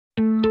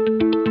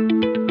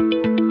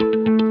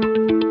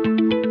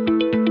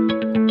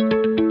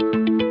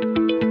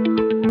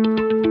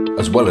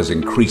well as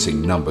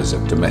increasing numbers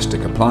of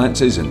domestic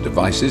appliances and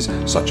devices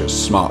such as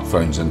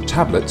smartphones and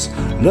tablets,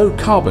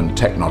 low-carbon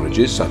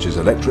technologies such as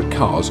electric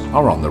cars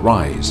are on the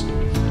rise.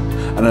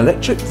 An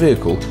electric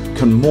vehicle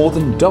can more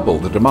than double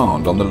the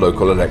demand on the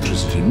local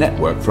electricity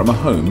network from a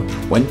home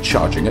when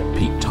charging at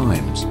peak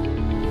times.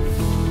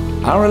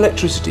 Our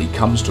electricity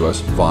comes to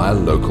us via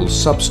local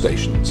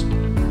substations.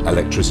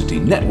 Electricity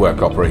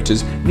network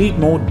operators need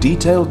more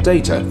detailed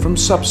data from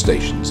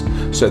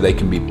substations so they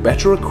can be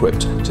better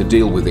equipped to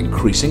deal with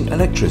increasing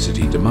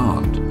electricity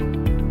demand.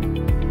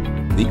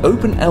 The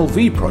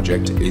OpenLV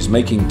project is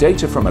making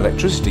data from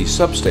electricity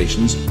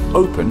substations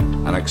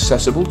open and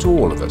accessible to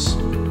all of us.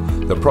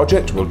 The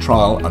project will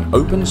trial an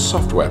open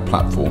software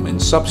platform in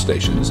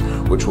substations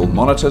which will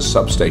monitor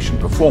substation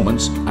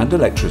performance and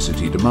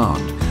electricity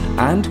demand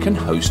and can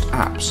host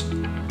apps.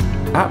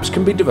 Apps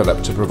can be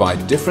developed to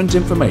provide different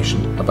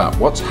information about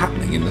what's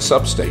happening in the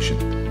substation.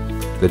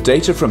 The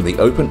data from the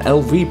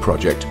OpenLV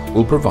project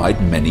will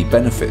provide many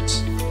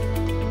benefits.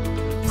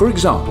 For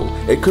example,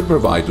 it could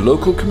provide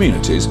local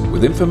communities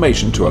with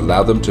information to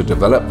allow them to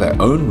develop their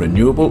own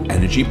renewable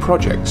energy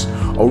projects,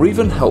 or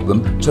even help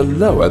them to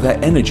lower their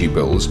energy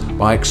bills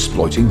by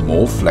exploiting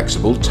more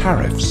flexible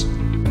tariffs.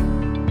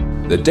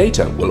 The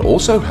data will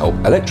also help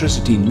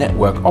electricity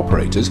network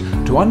operators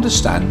to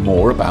understand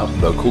more about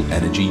local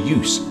energy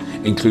use,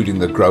 including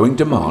the growing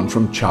demand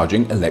from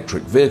charging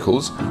electric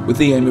vehicles, with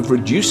the aim of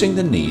reducing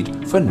the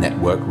need for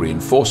network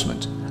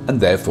reinforcement and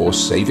therefore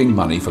saving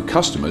money for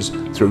customers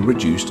through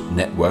reduced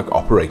network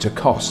operator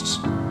costs.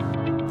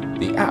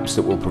 The apps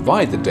that will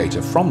provide the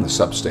data from the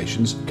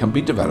substations can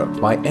be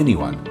developed by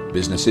anyone,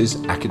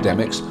 businesses,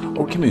 academics,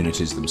 or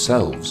communities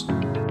themselves.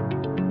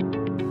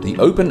 The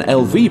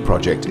OpenLV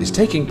project is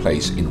taking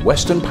place in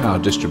Western Power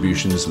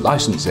Distribution's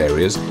licence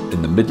areas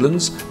in the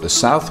Midlands, the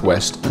South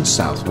West and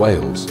South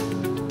Wales.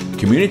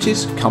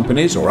 Communities,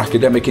 companies or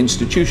academic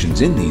institutions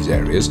in these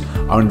areas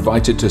are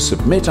invited to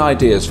submit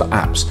ideas for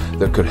apps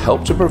that could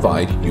help to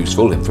provide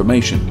useful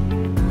information.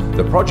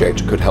 The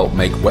project could help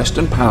make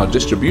Western Power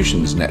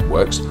Distribution's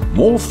networks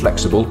more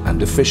flexible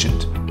and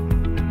efficient.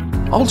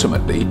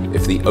 Ultimately,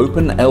 if the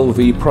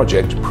OpenLV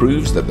project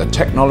proves that the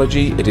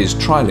technology it is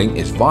trialling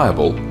is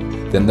viable,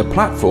 then the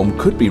platform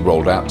could be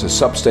rolled out to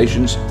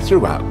substations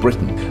throughout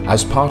Britain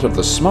as part of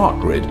the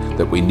smart grid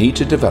that we need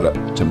to develop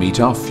to meet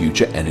our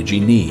future energy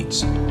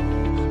needs.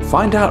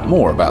 Find out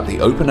more about the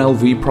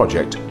OpenLV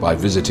project by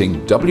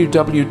visiting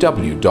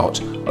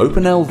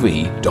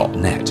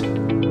www.openlv.net.